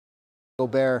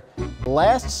Bear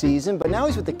last season, but now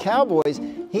he's with the Cowboys.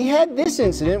 He had this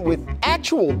incident with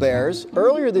actual bears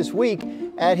earlier this week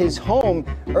at his home.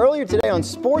 Earlier today on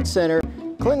SportsCenter,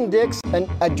 Clinton-Dix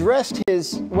addressed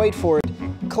his, wait for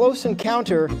it, close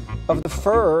encounter of the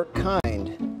fur kind.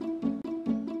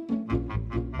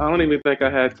 I don't even think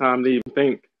I had time to even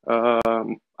think.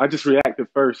 I just reacted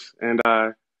first, and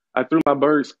I threw my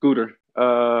bird scooter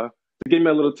to give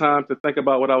me a little time to think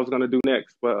about what I was going to do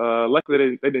next. But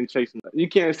luckily, they didn't chase me. You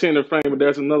can't see in the frame, but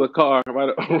there's another car right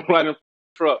in front of the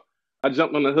truck. I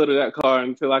jumped on the hood of that car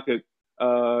until I could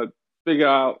figure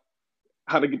out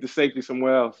how to get to safety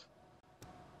somewhere else.